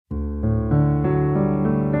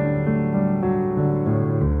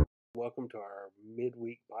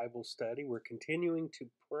midweek Bible study. We're continuing to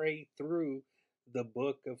pray through the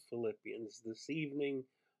book of Philippians. This evening,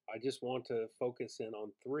 I just want to focus in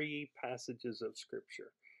on three passages of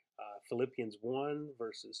Scripture. Philippians 1,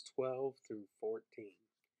 verses 12 through 14,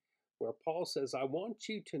 where Paul says, I want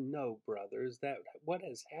you to know, brothers, that what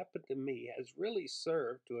has happened to me has really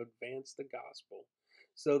served to advance the gospel,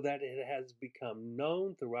 so that it has become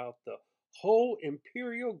known throughout the whole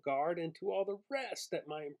imperial guard and to all the rest that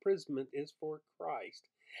my imprisonment is for Christ.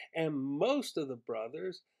 And most of the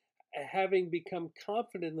brothers, having become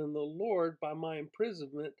confident in the Lord by my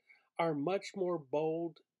imprisonment, are much more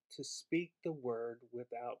bold to speak the word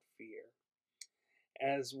without fear.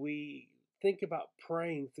 As we think about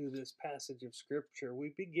praying through this passage of Scripture,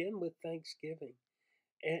 we begin with thanksgiving.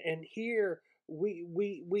 And here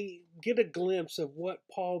we get a glimpse of what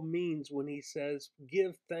Paul means when he says,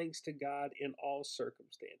 give thanks to God in all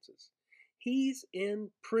circumstances. He's in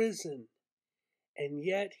prison, and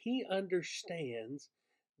yet he understands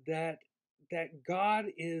that God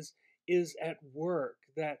is at work,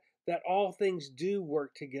 that all things do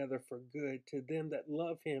work together for good to them that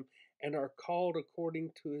love him and are called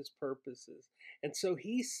according to his purposes. And so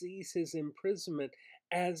he sees his imprisonment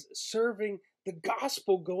as serving the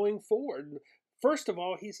gospel going forward. First of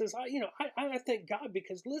all, he says, I thank God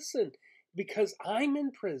because, listen, because I'm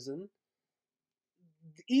in prison,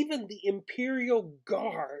 even the imperial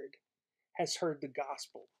guard has heard the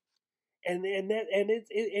gospel.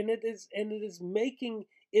 It is making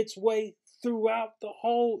its way throughout the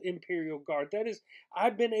whole imperial guard. That is,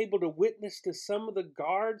 I've been able to witness to some of the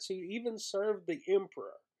guards who even served the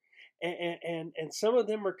emperor, and some of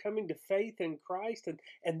them are coming to faith in Christ,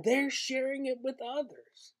 and they're sharing it with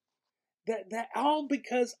others. That all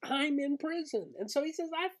because I'm in prison. And so he says,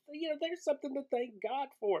 there's something to thank God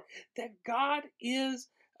for. That God is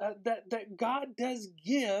that God does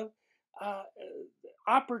give uh,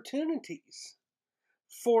 opportunities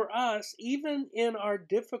for us, even in our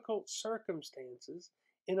difficult circumstances,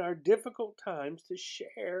 in our difficult times, to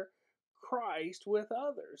share Christ with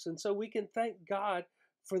others. And so we can thank God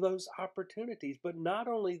for those opportunities. But not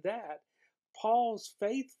only that, Paul's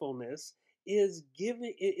faithfulness is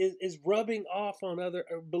rubbing off on other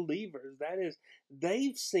believers. That is,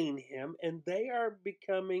 they've seen him and they are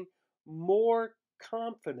becoming more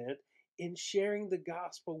confident in sharing the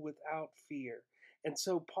gospel without fear. And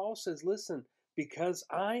so Paul says, listen, because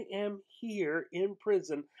I am here in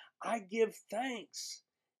prison, I give thanks.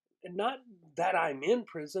 And not that I'm in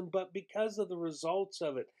prison, but because of the results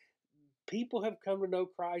of it. People have come to know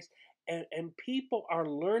Christ, and people are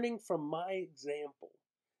learning from my example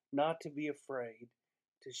not to be afraid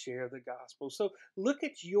to share the gospel. So look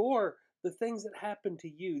at the things that happen to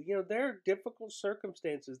you. There are difficult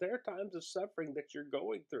circumstances. There are times of suffering that you're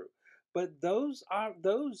going through. But those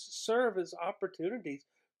serve as opportunities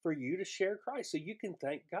for you to share Christ. So you can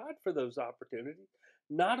thank God for those opportunities.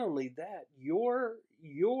 Not only that, you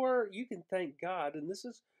can thank God, and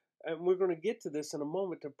we're going to get to this in a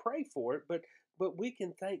moment to pray for it, but we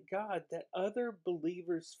can thank God that other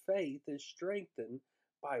believers' faith is strengthened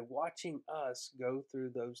by watching us go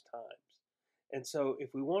through those times. And so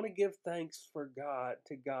if we want to give thanks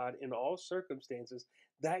to God in all circumstances,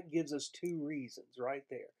 that gives us two reasons right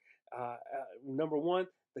there. Number one,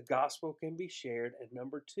 the gospel can be shared, and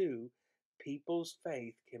number two, people's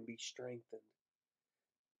faith can be strengthened.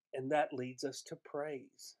 And that leads us to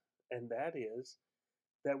praise. And that is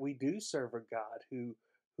that we do serve a God who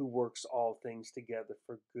works all things together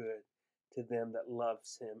for good to them that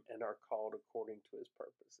loves him and are called according to his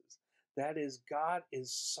purposes. That is, God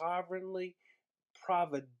is sovereignly,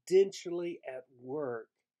 providentially at work,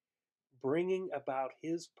 bringing about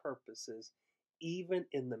his purposes, even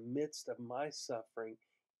in the midst of my suffering,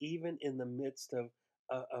 even in the midst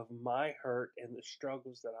of my hurt and the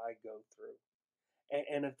struggles that I go through.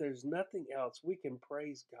 And if there's nothing else, we can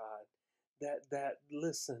praise God that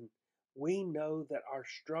listen, we know that our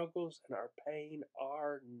struggles and our pain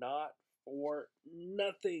are not for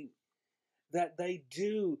nothing. That they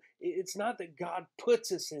do. It's not that God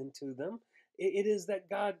puts us into them. It is that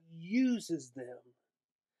God uses them.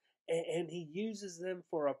 And he uses them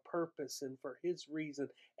for a purpose and for his reason.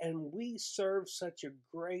 And we serve such a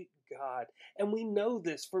great God. And we know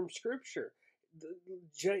this from Scripture.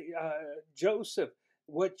 Joseph,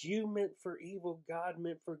 what you meant for evil, God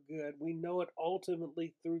meant for good. We know it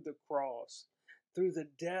ultimately through the cross. Through the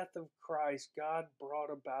death of Christ, God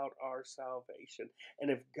brought about our salvation.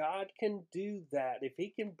 And if God can do that, if he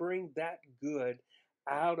can bring that good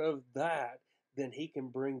out of that, then he can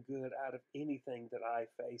bring good out of anything that I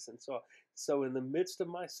face. And so in the midst of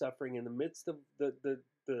my suffering, in the midst of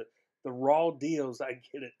the raw deals I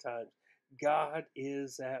get at times, God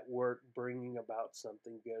is at work bringing about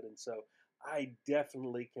something good. And so I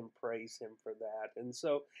definitely can praise him for that. And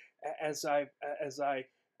so as I as I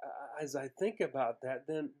as I think about that,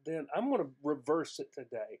 then I'm going to reverse it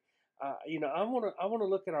today. I want to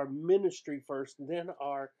look at our ministry first, and then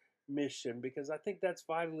our mission, because I think that's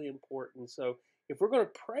vitally important. So if we're going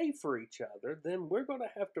to pray for each other, then we're going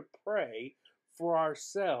to have to pray for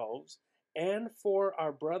ourselves and for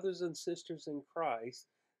our brothers and sisters in Christ,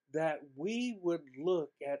 that we would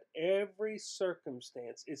look at every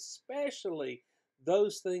circumstance, especially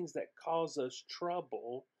those things that cause us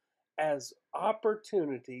trouble, as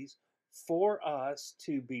opportunities for us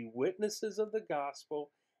to be witnesses of the gospel,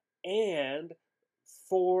 and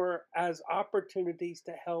for as opportunities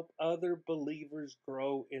to help other believers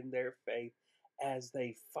grow in their faith as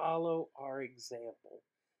they follow our example.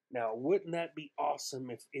 Now, wouldn't that be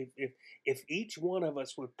awesome if each one of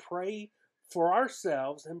us would pray for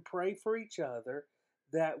ourselves and pray for each other,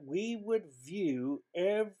 that we would view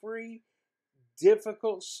every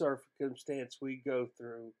difficult circumstance we go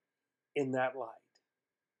through in that light?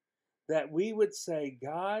 That we would say,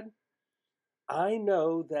 God, I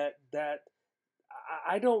know that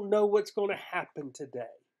I don't know what's going to happen today.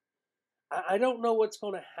 I don't know what's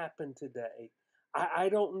going to happen today. I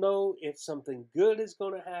don't know if something good is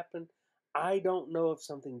going to happen. I don't know if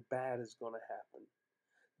something bad is going to happen.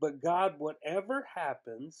 But God, whatever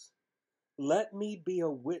happens, let me be a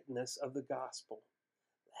witness of the gospel.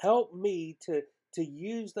 Help me to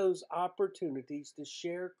use those opportunities to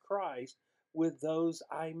share Christ with those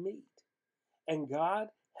I meet. And God,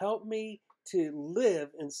 help me to live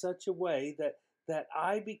in such a way that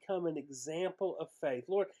I become an example of faith.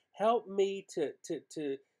 Lord, help me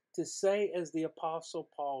to say, as the Apostle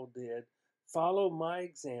Paul did, follow my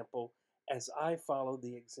example as I follow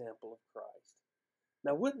the example of Christ.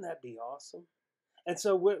 Now, wouldn't that be awesome? And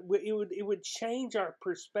so it would change our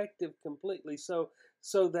perspective completely. So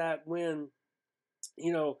that when,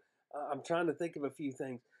 I'm trying to think of a few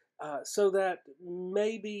things. So that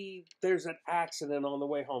maybe there's an accident on the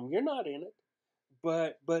way home. You're not in it,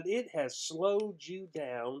 but it has slowed you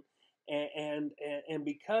down, and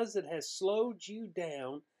because it has slowed you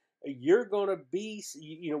down, you're going to be,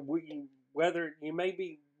 whether you may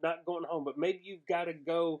be not going home, but maybe you've got to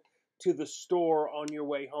go to the store on your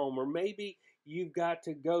way home, or maybe you've got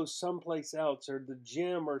to go someplace else, or the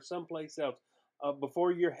gym, or someplace else,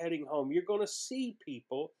 before you're heading home. You're going to see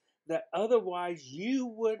people that otherwise you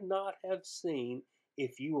would not have seen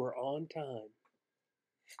if you were on time.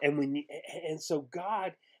 And so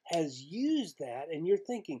God has used that, and you're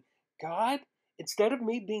thinking, God, instead of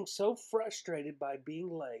me being so frustrated by being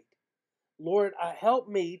late, Lord, help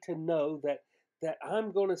me to know that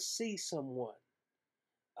I'm going to see someone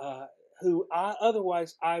uh, who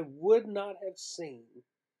otherwise I would not have seen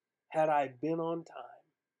had I been on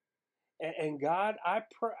time. And God,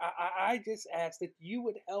 I just ask that you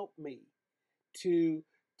would help me to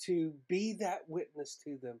to be that witness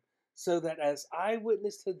to them, so that as I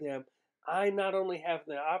witness to them, I not only have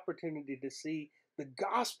the opportunity to see the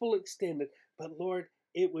gospel extended, but Lord,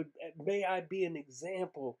 it would may I be an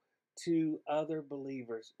example to other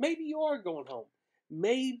believers. Maybe you are going home.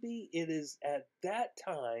 Maybe it is at that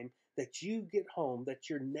time that you get home that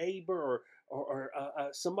your neighbor, or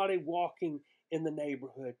somebody walking in the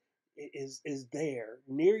neighborhood is there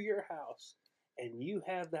near your house, and you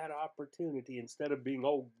have that opportunity, instead of being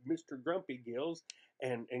old Mr. Grumpy Gills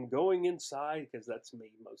and going inside, because that's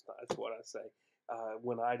me most times. That's what I say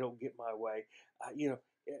when I don't get my way. Uh,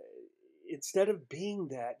 instead of being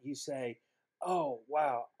that, you say, "Oh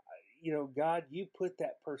wow, God, you put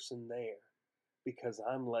that person there because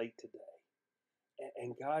I'm late today,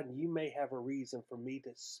 and God, you may have a reason for me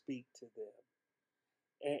to speak to them,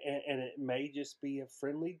 and it may just be a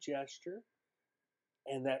friendly gesture."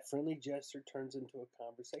 And that friendly gesture turns into a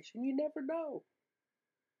conversation. You never know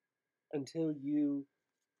until you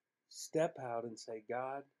step out and say,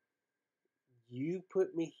 God, you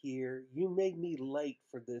put me here. You made me late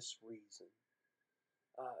for this reason.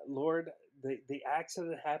 Lord, the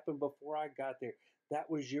accident happened before I got there. That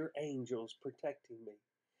was your angels protecting me.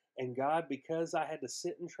 And God, because I had to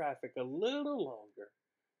sit in traffic a little longer,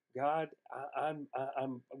 God, I'm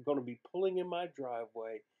going to be pulling in my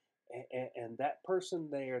driveway, and that person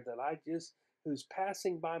there that who's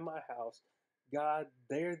passing by my house, God,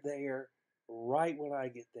 they're there right when I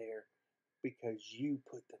get there because you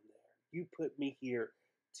put them there. You put me here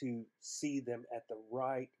to see them at the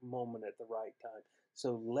right moment at the right time.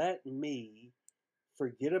 So let me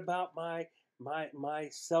forget about my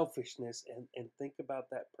selfishness, and think about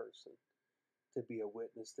that person, to be a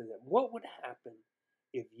witness to them. What would happen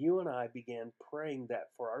if you and I began praying that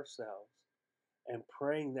for ourselves and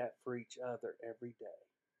praying that for each other every day.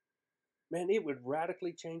 Man, it would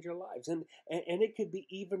radically change our lives. And it could be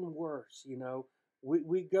even worse, you know.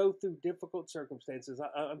 We go through difficult circumstances.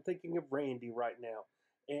 I'm thinking of Randy right now.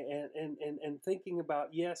 And thinking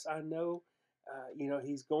about, yes, I know, you know,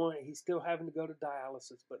 he's still having to go to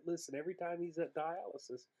dialysis. But listen, every time he's at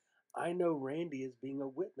dialysis, I know Randy is being a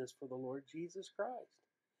witness for the Lord Jesus Christ.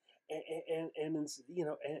 You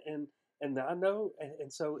know, and I know,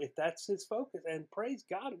 and so if that's his focus, and praise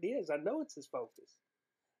God it is, I know it's his focus.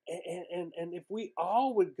 And if we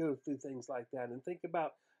all would go through things like that and think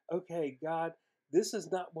about, okay, God, this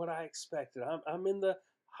is not what I expected. I'm in the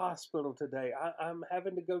hospital today. I'm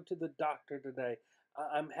having to go to the doctor today.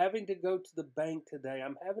 I'm having to go to the bank today.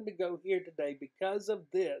 I'm having to go here today because of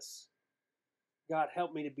this. God,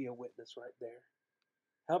 help me to be a witness right there.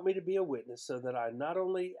 Help me to be a witness so that I not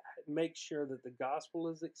only make sure that the gospel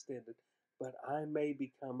is extended, but I may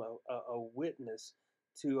become a witness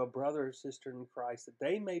to a brother or sister in Christ, that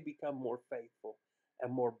they may become more faithful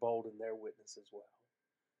and more bold in their witness as well.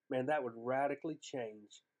 Man, that would radically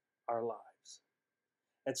change our lives.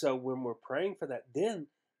 And so when we're praying for that, then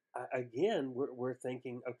again, we're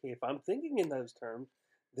thinking, okay, if I'm thinking in those terms,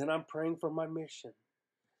 then I'm praying for my mission.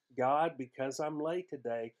 God, because I'm late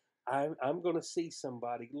today, I'm going to see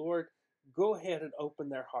somebody. Lord, go ahead and open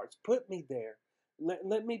their hearts. Put me there.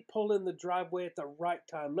 Let me pull in the driveway at the right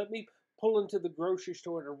time. Let me pull into the grocery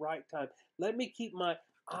store at the right time. Let me keep my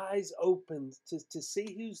eyes open to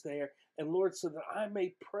see who's there. And Lord, so that I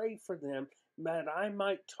may pray for them, that I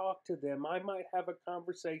might talk to them. I might have a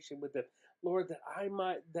conversation with them. Lord, that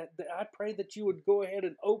I pray that you would go ahead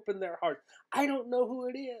and open their hearts. I don't know who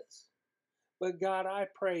it is. But God, I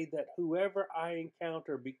pray that whoever I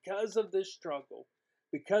encounter because of this struggle,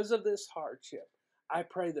 because of this hardship, I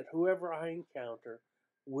pray that whoever I encounter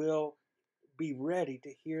will be ready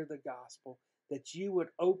to hear the gospel, that you would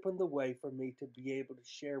open the way for me to be able to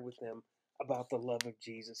share with them about the love of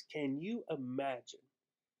Jesus. Can you imagine?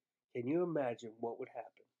 Can you imagine what would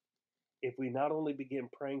happen if we not only begin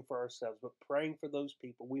praying for ourselves, but praying for those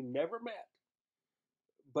people we've never met,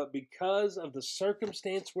 but because of the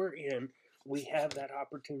circumstance we're in, we have that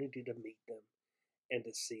opportunity to meet them and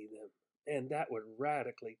to see them. And that would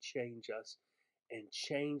radically change us and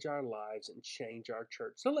change our lives and change our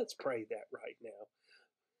church. So let's pray that right now.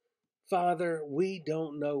 Father, we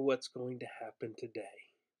don't know what's going to happen today.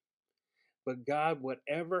 But God,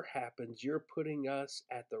 whatever happens, you're putting us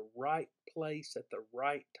at the right place at the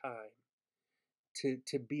right time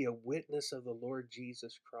to be a witness of the Lord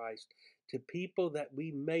Jesus Christ to people that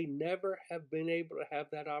we may never have been able to have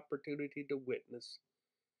that opportunity to witness.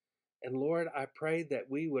 And Lord, I pray that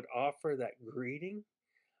we would offer that greeting.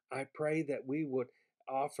 I pray that we would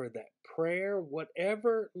offer that prayer,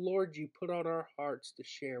 whatever, Lord, you put on our hearts to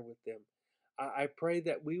share with them. I pray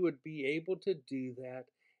that we would be able to do that.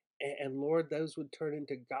 And Lord, those would turn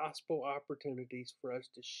into gospel opportunities for us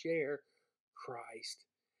to share Christ.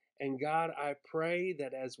 And God, I pray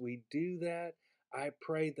that as we do that, I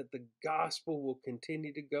pray that the gospel will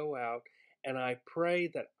continue to go out. And I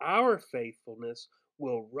pray that our faithfulness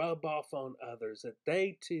will rub off on others, that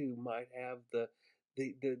they too might have the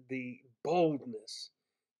boldness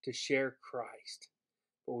to share Christ.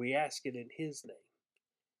 For we ask it in his name.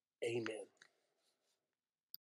 Amen.